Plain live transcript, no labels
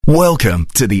Welcome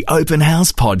to the Open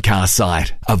House podcast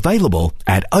site, available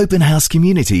at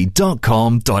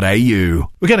openhousecommunity.com.au.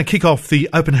 We're going to kick off the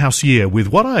Open House year with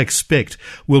what I expect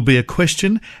will be a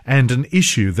question and an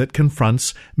issue that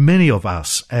confronts many of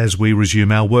us as we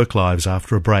resume our work lives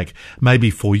after a break, maybe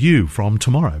for you from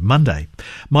tomorrow, Monday.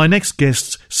 My next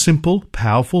guest's simple,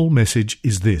 powerful message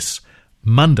is this: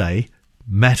 Monday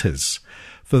matters.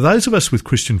 For those of us with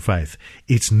Christian faith,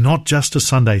 it's not just a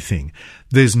Sunday thing.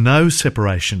 There's no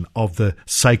separation of the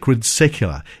sacred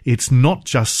secular. It's not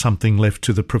just something left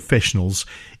to the professionals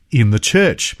in the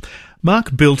church.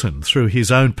 Mark Bilton, through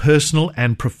his own personal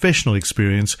and professional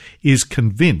experience, is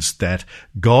convinced that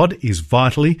God is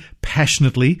vitally,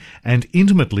 passionately, and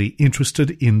intimately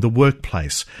interested in the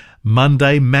workplace.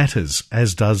 Monday matters,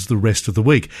 as does the rest of the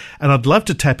week. And I'd love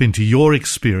to tap into your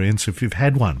experience if you've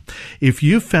had one. If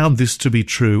you've found this to be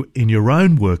true in your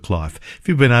own work life, if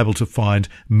you've been able to find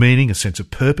meaning, a sense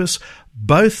of purpose,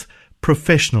 both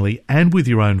professionally and with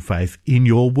your own faith in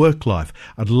your work life.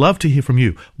 I'd love to hear from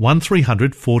you.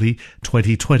 1300 40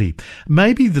 20 20.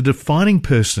 Maybe the defining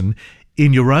person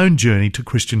in your own journey to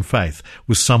Christian faith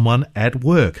was someone at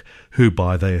work who,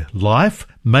 by their life,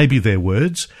 maybe their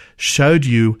words, showed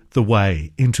you the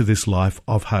way into this life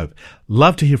of hope.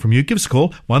 Love to hear from you. Give us a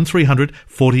call, 1300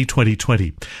 40 20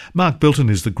 20. Mark Bilton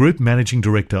is the Group Managing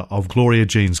Director of Gloria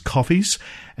Jean's Coffees,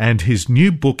 and his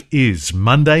new book is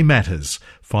Monday Matters,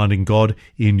 Finding God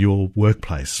in Your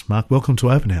Workplace. Mark, welcome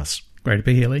to Open House. Great to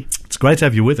be here, Lee. It's great to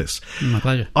have you with us. My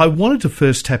pleasure. I wanted to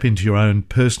first tap into your own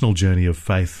personal journey of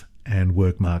faith and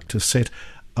work, Mark, to set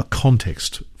a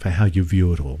context for how you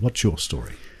view it all. What's your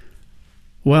story?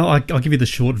 Well, I'll give you the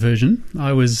short version.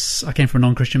 I came from a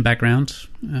non-Christian background,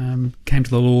 came to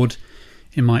the Lord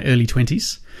in my early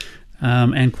 20s,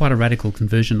 and quite a radical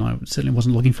conversion. I certainly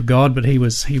wasn't looking for God, but He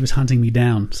was hunting me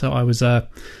down. So I was a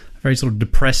very sort of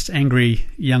depressed, angry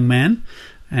young man,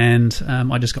 and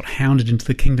I just got hounded into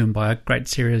the kingdom by a great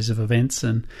series of events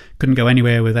and couldn't go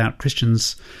anywhere without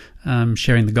Christians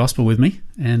sharing the gospel with me,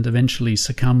 and eventually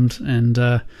succumbed and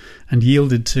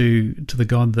yielded to the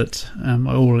God that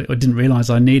I didn't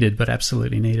realise I needed, but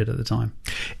absolutely needed at the time.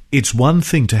 It's one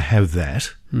thing to have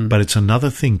that, but it's another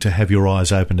thing to have your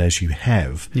eyes opened as you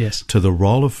have to the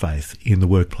role of faith in the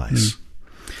workplace.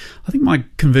 I think my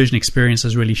conversion experience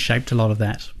has really shaped a lot of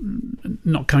that.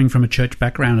 Not coming from a church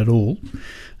background at all,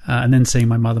 and then seeing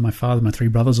my mother, my father, my three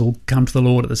brothers all come to the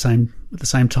Lord at the same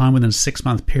time within a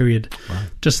 6-month period. Wow.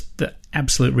 Just the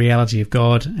absolute reality of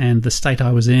God and the state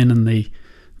I was in, and the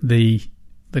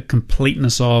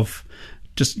completeness of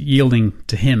just yielding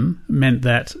to Him meant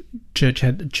that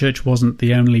church wasn't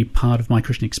the only part of my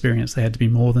Christian experience. There had to be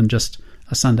more than just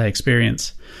a Sunday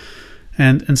experience.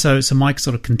 And so my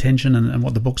sort of contention and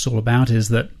what the book's all about is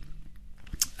that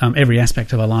every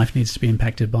aspect of our life needs to be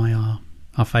impacted by our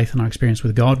faith and our experience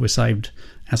with God. We're saved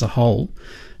as a whole,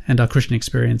 and our Christian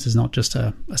experience is not just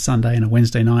a Sunday and a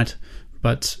Wednesday night,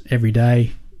 but every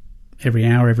day, every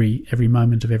hour, every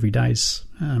moment of every day is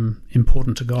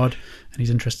important to God, and He's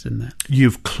interested in that.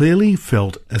 You've clearly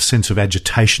felt a sense of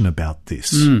agitation about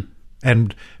this,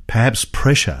 and perhaps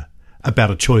pressure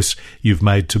about a choice you've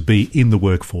made to be in the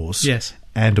workforce. Yes.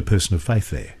 And a person of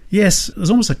faith there. Yes, there's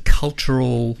almost a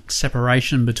cultural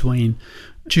separation between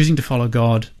choosing to follow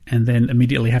God and then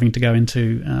immediately having to go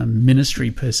into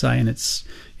ministry per se in its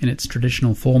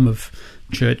traditional form of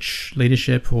church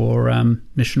leadership or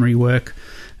missionary work.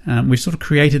 We've sort of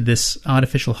created this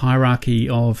artificial hierarchy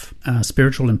of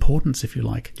spiritual importance, if you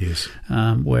like. Yes.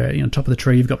 Where, top of the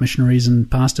tree, you've got missionaries and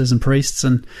pastors and priests,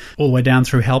 and all the way down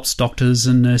through helps, doctors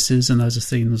and nurses, and those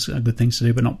are good things to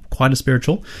do, but not quite as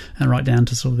spiritual, and right down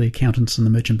to sort of the accountants and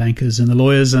the merchant bankers and the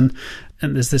lawyers, and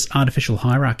there's this artificial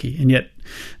hierarchy. And yet,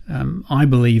 I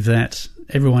believe that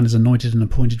everyone is anointed and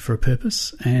appointed for a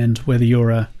purpose, and whether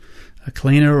you're a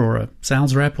cleaner or a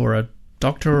sales rep or a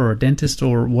doctor or a dentist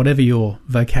or whatever your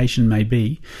vocation may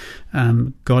be,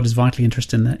 God is vitally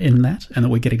interested in that, and that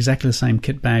we get exactly the same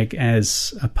kit bag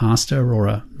as a pastor or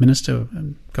a minister.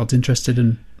 And God's interested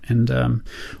in, and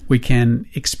we can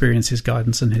experience His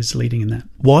guidance and His leading in that.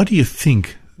 Why do you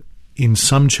think in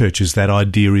some churches that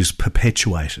idea is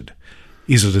perpetuated?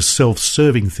 Is it a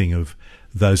self-serving thing of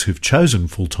those who've chosen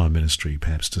full-time ministry,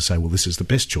 perhaps, to say, well, this is the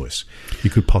best choice you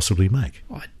could possibly make?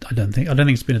 I don't think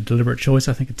it's been a deliberate choice.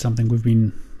 I think it's something we've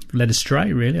been led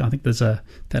astray, really. I think there's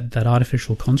that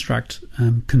artificial construct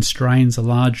constrains a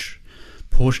large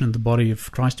portion of the body of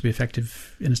Christ to be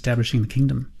effective in establishing the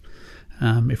kingdom.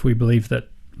 If we believe that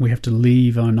we have to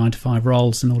leave our 9-to-5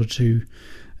 roles in order to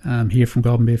hear from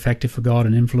God and be effective for God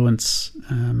and influence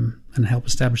and help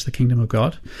establish the kingdom of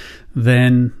God,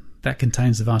 then that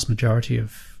contains the vast majority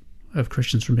of of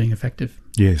Christians from being effective.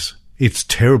 Yes, it's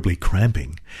terribly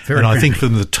cramping. Very and I cramping. think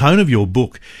from the tone of your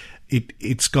book,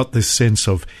 it's got this sense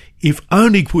of, if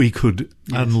only we could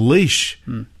unleash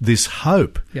this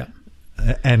hope Yeah.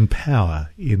 and power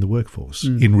in the workforce,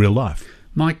 in real life.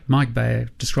 Mike Bayer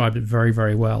described it very,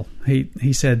 very well.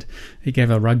 He said, he gave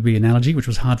a rugby analogy, which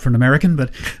was hard for an American,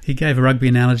 but he gave a rugby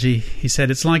analogy. He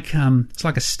said it's like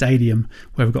a stadium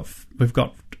where we've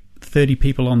got 30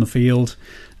 people on the field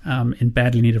in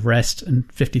badly need of rest,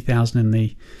 and 50,000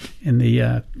 in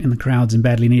the crowds in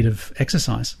badly need of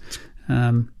exercise.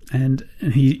 And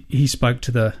he spoke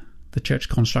to the church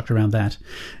construct around that.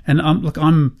 And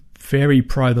I'm very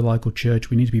pro the local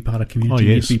church. We need to be part of community.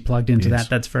 We need to be plugged into that.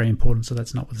 That's very important. So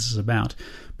that's not what this is about.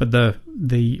 But the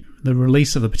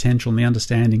release of the potential and the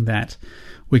understanding that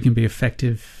we can be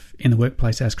effective in the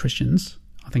workplace as Christians,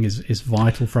 I think is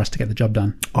vital for us to get the job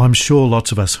done. I'm sure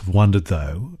lots of us have wondered,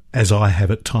 though, as I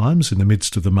have at times in the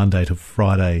midst of the Monday to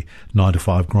Friday 9 to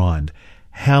 5 grind,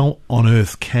 how on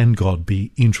earth can God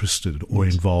be interested or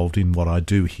involved in what I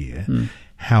do here?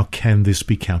 How can this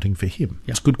be counting for him?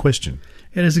 It's a good question.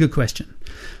 It is a good question.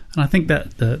 And I think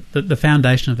that the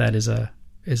foundation of that is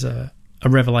a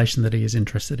revelation that he is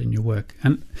interested in your work.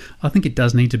 And I think it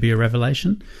does need to be a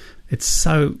revelation. It's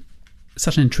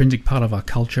such an intrinsic part of our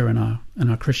culture and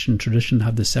our Christian tradition to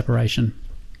have this separation,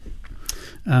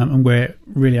 and where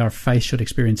really our faith should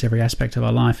experience every aspect of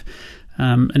our life.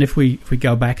 And if we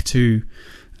go back to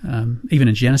even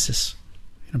in Genesis,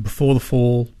 before the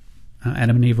fall,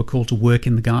 Adam and Eve were called to work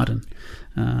in the garden.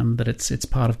 That it's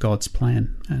part of God's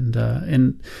plan,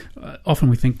 and often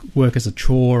we think work as a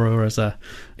chore or as a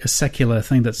secular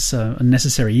thing that's a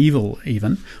necessary evil,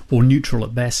 even, or neutral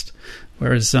at best.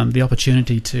 Whereas the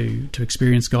opportunity to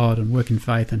experience God and work in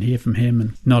faith and hear from Him,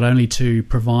 and not only to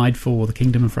provide for the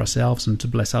kingdom and for ourselves and to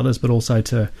bless others, but also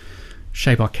to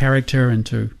shape our character and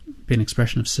to be an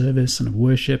expression of service and of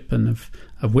worship and of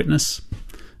witness.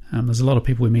 There's a lot of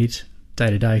people we meet day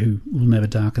to day who will never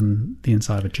darken the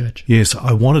inside of a church. Yes,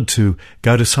 I wanted to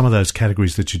go to some of those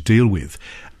categories that you deal with,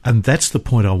 and that's the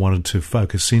point I wanted to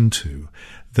focus into,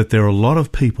 that there are a lot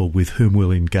of people with whom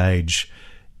we'll engage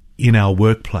in our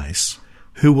workplace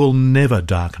who will never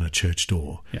darken a church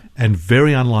door, and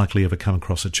very unlikely ever come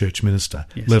across a church minister,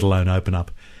 let alone open up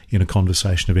in a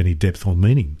conversation of any depth or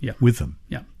meaning with them.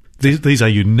 Yeah. These are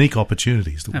unique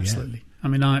opportunities that Absolutely. I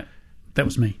mean, that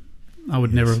was me. I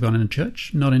would never have gone in a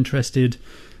church, not interested,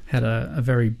 had a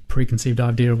very preconceived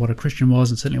idea of what a Christian was,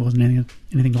 and certainly wasn't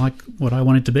anything like what I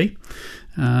wanted to be.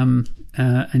 And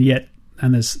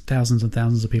there's thousands and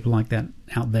thousands of people like that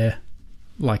out there,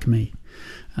 like me.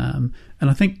 And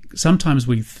I think sometimes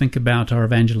we think about our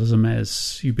evangelism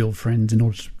as you build friends in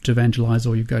order to evangelize,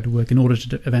 or you go to work in order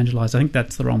to evangelize. I think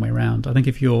that's the wrong way around. I think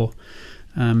if you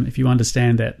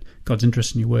understand that God's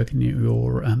interested in your work and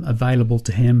you're available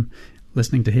to Him,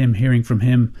 listening to Him, hearing from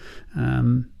Him,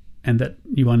 and that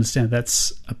you understand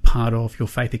that's a part of your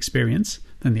faith experience,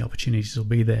 then the opportunities will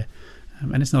be there.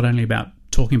 And it's not only about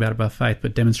talking about faith,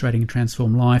 but demonstrating a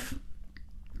transformed life,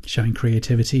 showing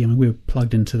creativity. I mean, we're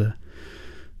plugged into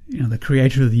the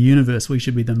creator of the universe. We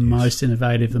should be the most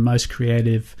innovative, the most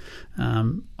creative,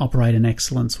 operate in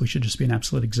excellence. We should just be an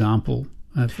absolute example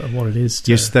of what it is.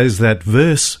 Yes, there's that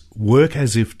verse, work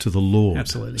as if to the Lord.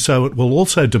 Absolutely. So it will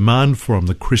also demand from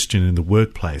the Christian in the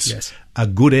workplace a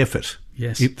good effort,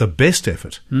 the best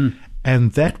effort,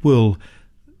 and that will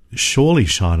surely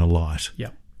shine a light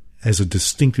as a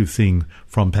distinctive thing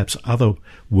from perhaps other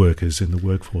workers in the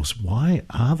workforce. Why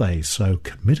are they so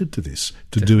committed to this,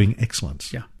 to doing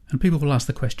excellence? Yeah, and people will ask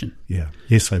the question. Yeah,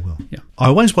 yes, they will. Yeah. I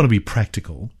always want to be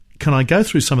practical. Can I go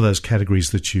through some of those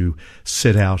categories that you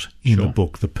set out in the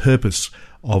book, the purpose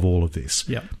of all of this?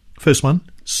 Yeah. First one,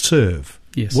 serve.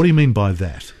 Yes. What do you mean by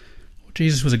that? Well,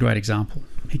 Jesus was a great example.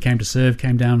 He came to serve,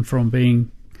 came down from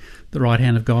being the right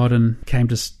hand of God and came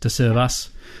to serve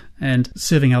us. And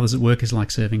serving others at work is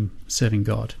like serving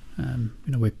God.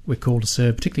 We're called to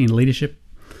serve, particularly in leadership.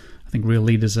 I think real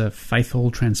leaders are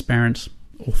faithful, transparent,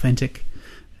 authentic,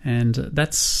 and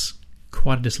that's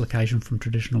quite a dislocation from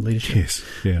traditional leadership. Yes,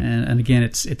 yeah. And again,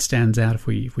 it stands out if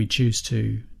we choose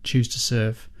to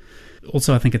serve.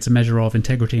 Also, I think it's a measure of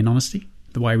integrity and honesty,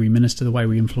 the way we minister, the way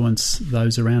we influence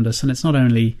those around us. And it's not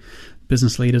only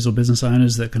business leaders or business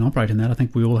owners that can operate in that. I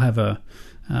think we all have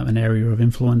an area of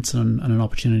influence and an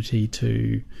opportunity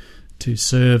to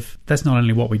serve. That's not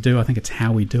only what we do, I think it's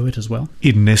how we do it as well.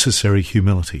 In necessary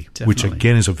humility, Definitely. Which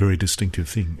again is a very distinctive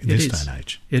thing in this day and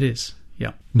age. It is,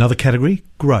 yeah. Another category,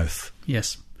 growth.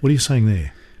 Yes. What are you saying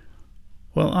there?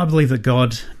 Well, I believe that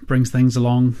God brings things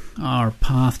along our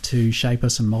path to shape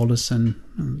us and mould us and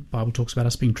The Bible talks about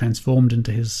us being transformed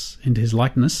into his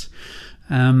likeness,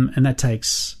 and that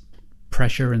takes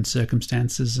pressure and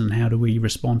circumstances, and how do we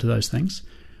respond to those things.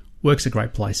 Work's a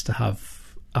great place to have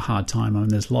a hard time. I mean,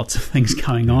 there's lots of things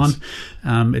going on.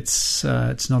 It's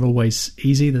not always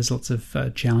easy. There's lots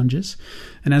of challenges,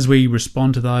 and as we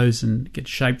respond to those and get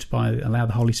shaped allow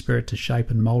the Holy Spirit to shape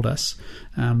and mould us,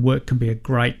 work can be a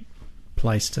great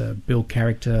place to build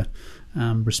character,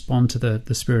 respond to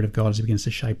the Spirit of God as He begins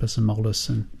to shape us and mould us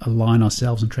and align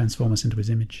ourselves and transform us into His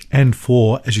image. And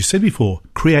for, as you said before,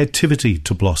 creativity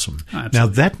to blossom. Now,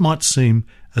 that might seem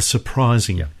a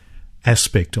surprising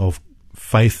aspect of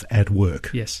faith at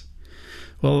work. Yes.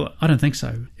 Well, I don't think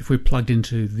so. If we're plugged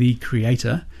into the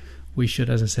Creator, we should,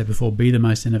 as I said before, be the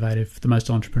most innovative, the most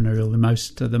entrepreneurial,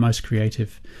 the most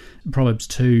creative. In Proverbs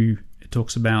 2, it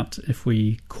talks about if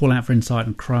we call out for insight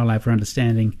and cry aloud for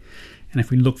understanding, and if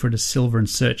we look for it as silver and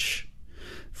search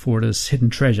for it as hidden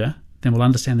treasure, then we'll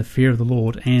understand the fear of the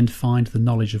Lord and find the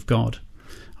knowledge of God.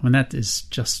 I mean, that is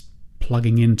just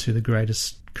plugging into the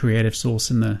greatest creative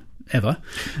source ever.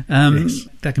 Yes.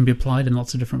 That can be applied in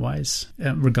lots of different ways,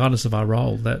 regardless of our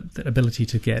role. That ability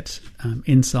to get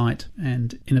insight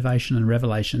and innovation and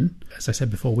revelation. As I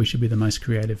said before, we should be the most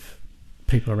creative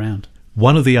people around.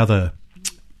 One of the other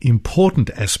important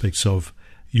aspects of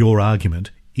your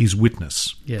argument is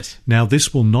witness. Yes. Now,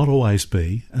 this will not always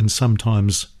be, and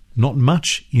sometimes not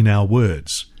much in our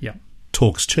words. Yeah.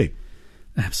 Talk's cheap.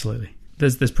 Absolutely.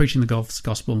 There's preaching the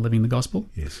gospel and living the gospel.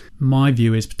 Yes. My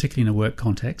view is, particularly in a work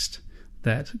context,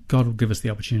 that God will give us the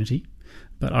opportunity,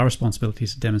 but our responsibility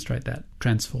is to demonstrate that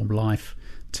transformed life,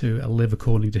 to live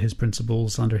according to His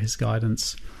principles, under His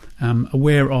guidance,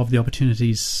 aware of the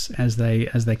opportunities as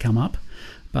they come up,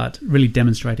 but really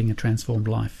demonstrating a transformed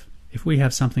life. If we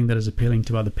have something that is appealing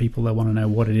to other people, they want to know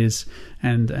what it is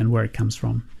and where it comes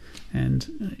from,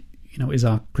 and is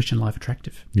our Christian life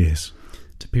attractive? Yes.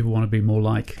 Do people want to be more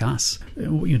like us?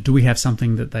 Do we have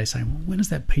something that they say, well, when does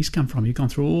that peace come from? You've gone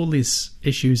through all these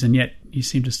issues and yet you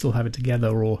seem to still have it together.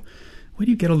 Or where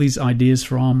do you get all these ideas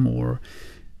from? Or,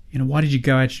 why did you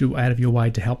go out of your way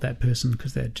to help that person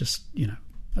because they're just,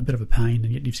 a bit of a pain,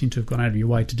 and yet you seem to have gone out of your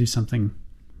way to do something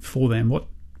for them?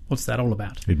 What's that all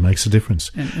about? It makes a difference.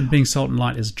 And being salt and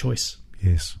light is a choice.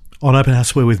 Yes. On Open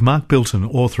House, we're with Mark Bilton,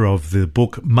 author of the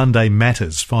book Monday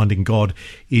Matters, Finding God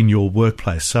in Your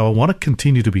Workplace. So I want to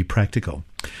continue to be practical.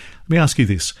 Let me ask you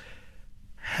this.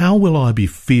 How will I be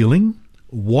feeling?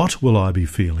 What will I be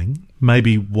feeling?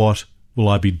 Maybe what will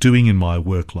I be doing in my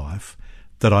work life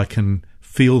that I can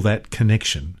feel that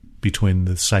connection between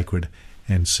the sacred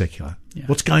and secular? Yeah.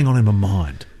 What's going on in my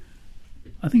mind?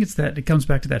 I think it comes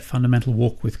back to that fundamental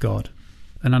walk with God,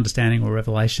 an understanding or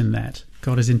revelation that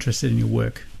God is interested in your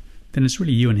work. Then it's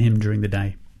really you and Him during the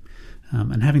day,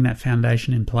 and having that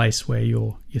foundation in place where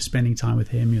you're spending time with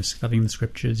Him, you're studying the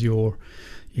Scriptures, you're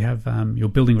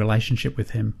building relationship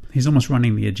with Him. He's almost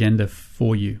running the agenda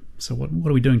for you. So what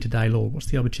are we doing today, Lord? What's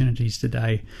the opportunities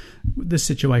today? This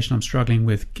situation I'm struggling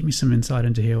with, give me some insight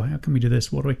into here. How can we do this?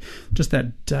 Just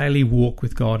that daily walk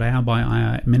with God, hour by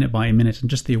hour, minute by minute, and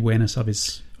just the awareness of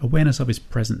His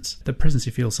presence. The presence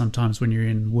you feel sometimes when you're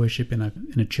in worship in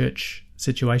a church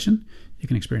situation. You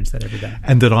can experience that every day.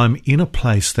 And that I'm in a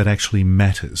place that actually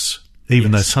matters,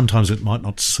 even Yes. though sometimes it might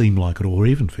not seem like it or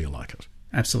even feel like it.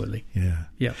 Absolutely. Yeah.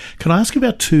 Yeah. Can I ask you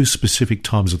about two specific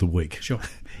times of the week? Sure.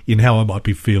 In how I might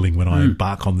be feeling when I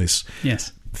embark on this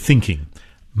Yes. thinking.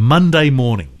 Monday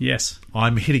morning. Yes.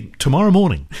 Tomorrow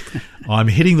morning, I'm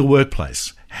hitting the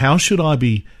workplace. How should I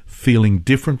be feeling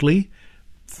differently,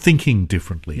 thinking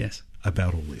differently Yes.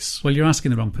 about all this? Well, you're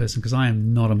asking the wrong person, because I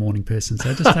am not a morning person,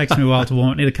 so it just takes me a while to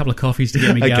warm up. Need a couple of coffees to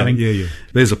get me going. Yeah.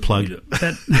 There's a plug.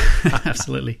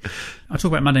 Absolutely. I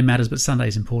talk about Monday Matters, but Sunday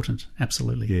is important.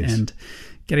 Absolutely. Yes. And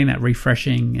getting that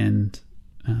refreshing and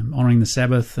honouring the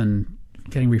Sabbath and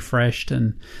getting refreshed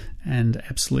and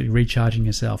absolutely recharging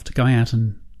yourself to going out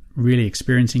and really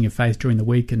experiencing your faith during the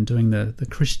week and doing the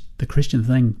Christian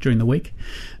thing during the week.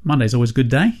 Monday's always a good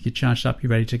day. You're charged up, you're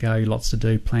ready to go, lots to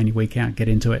do, plan your week out, get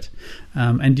into it.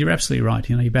 And you're absolutely right.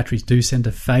 Your batteries do tend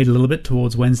to fade a little bit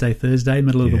towards Wednesday, Thursday,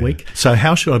 middle of the week. So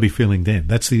how should I be feeling then?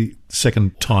 That's the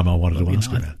second time I wanted to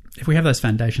ask about. If we have those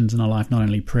foundations in our life, not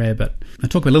only prayer, but I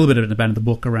talk a little bit about it in the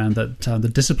book around that the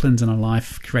disciplines in our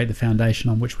life create the foundation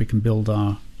on which we can build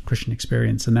our Christian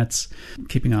experience, and that's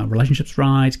keeping our relationships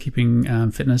right,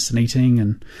 keeping fitness and eating,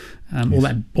 and all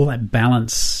that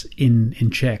balance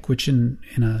in check, which in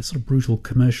a sort of brutal,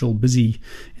 commercial, busy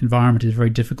environment is very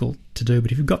difficult to do.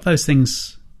 But if you've got those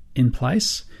things in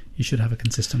place, you should have a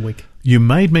consistent week. You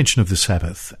made mention of the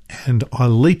Sabbath, and I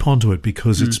leap onto it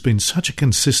because it's been such a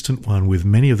consistent one with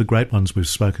many of the great ones we've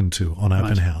spoken to on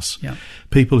Open House. Yeah.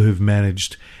 People who've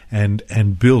managed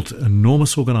and built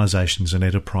enormous organisations and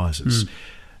enterprises.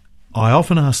 I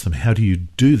often ask them, how do you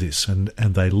do this? And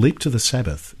they leap to the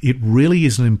Sabbath. It really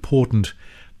is an important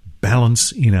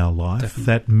balance in our life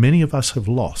that many of us have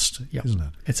lost, isn't it?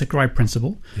 It's a great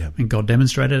principle. Yep. And God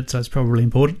demonstrated it, so it's probably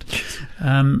important.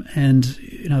 And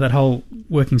that whole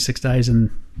working 6 days and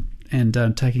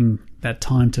taking that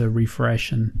time to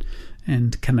refresh and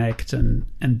connect and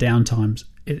downtimes.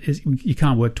 You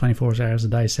can't work 24 hours a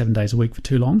day, 7 days a week for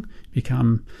too long.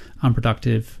 Become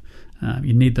unproductive.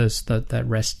 You need that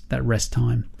rest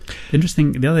time.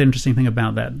 The other interesting thing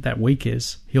about that week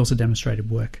is he also demonstrated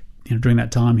work. During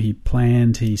that time, he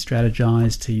planned, he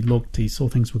strategized, he looked, he saw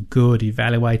things were good, he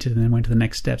evaluated, and then went to the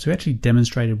next step. So he actually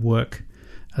demonstrated work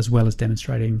as well as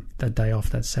demonstrating that day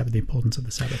off, that Sabbath, the importance of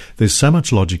the Sabbath. There's so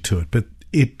much logic to it, but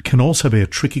it can also be a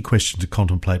tricky question to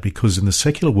contemplate because in the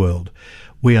secular world,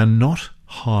 we are not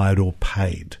hired or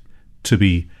paid to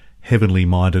be heavenly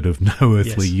minded of no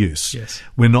earthly use. Yes.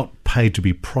 We're not paid to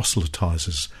be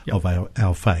proselytizers of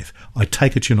our faith. I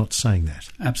take it you're not saying that.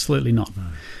 Absolutely not. No.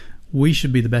 We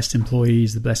should be the best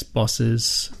employees, the best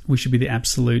bosses. We should be the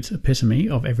absolute epitome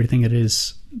of everything it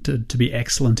is to be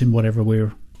excellent in whatever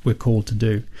we're called to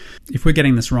do. If we're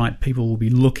getting this right, people will be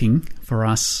looking for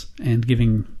us and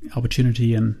giving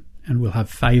opportunity and we'll have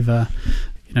favour.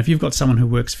 If you've got someone who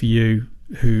works for you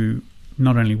who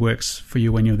not only works for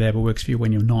you when you're there, but works for you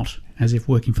when you're not, as if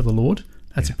working for the Lord,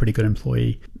 that's a pretty good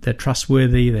employee. They're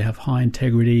trustworthy, they have high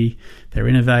integrity, they're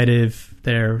innovative,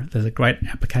 there's a great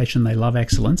application, they love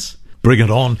excellence. Bring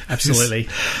it on. Absolutely.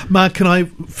 Mark, can I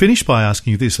finish by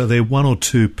asking you this? Are there one or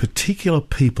two particular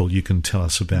people you can tell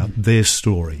us about their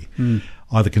story,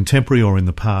 either contemporary or in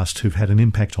the past, who've had an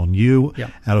impact on you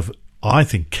out of, I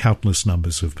think, countless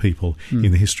numbers of people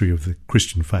in the history of the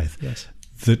Christian faith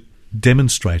that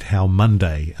demonstrate how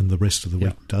Monday and the rest of the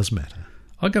week does matter?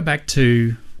 I'll go back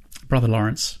to Brother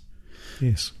Lawrence.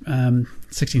 Yes.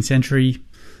 16th century,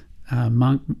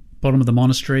 monk, bottom of the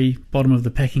monastery, bottom of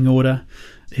the pecking order.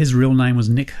 His real name was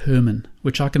Nick Herman,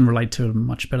 which I can relate to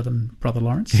much better than Brother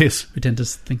Lawrence. Yes. We tend to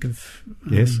think of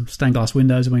stained glass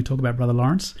windows when we talk about Brother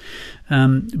Lawrence.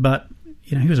 But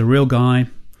he was a real guy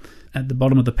at the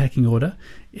bottom of the pecking order,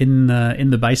 in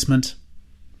the basement,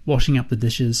 washing up the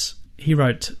dishes. He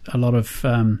wrote a lot of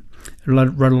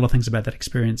things about that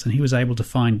experience, and he was able to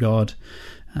find God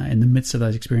in the midst of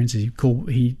those experiences.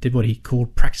 He did what he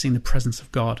called practicing the presence of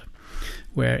God,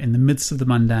 where in the midst of the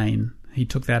mundane, he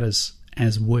took that as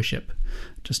worship,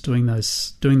 just doing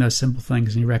those simple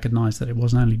things, and he recognized that it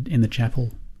wasn't only in the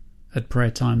chapel at prayer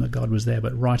time that God was there,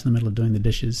 but right in the middle of doing the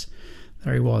dishes,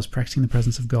 there he was, practicing the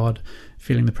presence of God,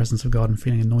 feeling the presence of God, and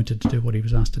feeling anointed to do what he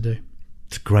was asked to do.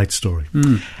 It's a great story.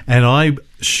 And I'm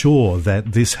sure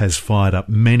that this has fired up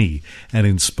many and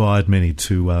inspired many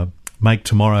to make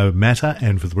tomorrow matter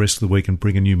and for the rest of the week and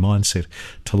bring a new mindset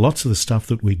to lots of the stuff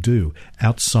that we do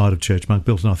outside of church. Mark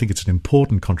Bilton, I think it's an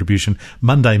important contribution.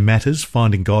 Monday Matters,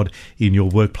 finding God in your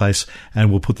workplace, and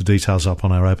we'll put the details up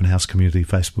on our Open House Community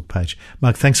Facebook page.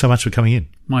 Mark, thanks so much for coming in.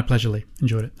 My pleasure, Lee.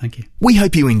 Enjoyed it. Thank you. We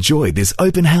hope you enjoyed this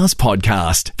Open House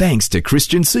podcast, thanks to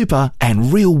Christian Super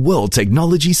and Real World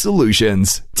Technology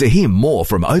Solutions. To hear more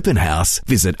from Open House,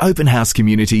 visit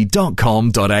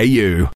openhousecommunity.com.au.